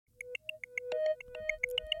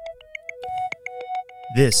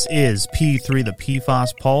This is P3 the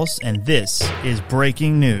PFAS Pulse, and this is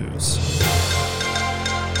breaking news.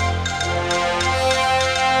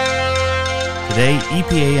 Today,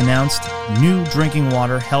 EPA announced new drinking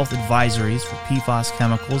water health advisories for PFAS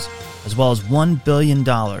chemicals, as well as $1 billion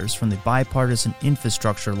from the Bipartisan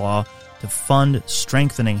Infrastructure Law to fund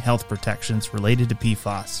strengthening health protections related to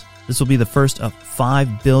PFAS. This will be the first of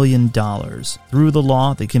 $5 billion through the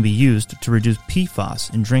law that can be used to reduce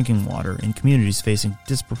PFAS in drinking water in communities facing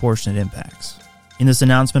disproportionate impacts. In this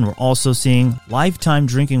announcement, we're also seeing lifetime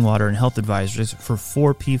drinking water and health advisories for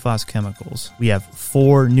 4 PFAS chemicals. We have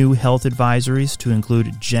 4 new health advisories to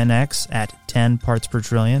include Gen X at 10 parts per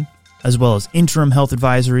trillion, as well as interim health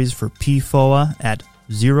advisories for PFOA at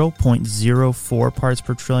 0.04 parts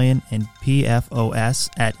per trillion and PFOS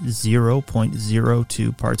at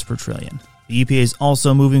 0.02 parts per trillion. The EPA is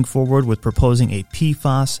also moving forward with proposing a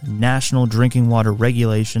PFAS national drinking water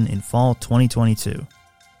regulation in fall 2022.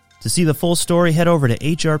 To see the full story, head over to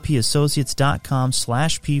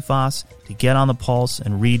hrpassociates.com/PFAS to get on the pulse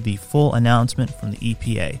and read the full announcement from the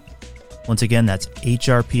EPA. Once again, that's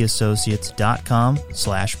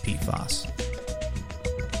hrpassociates.com/PFAS.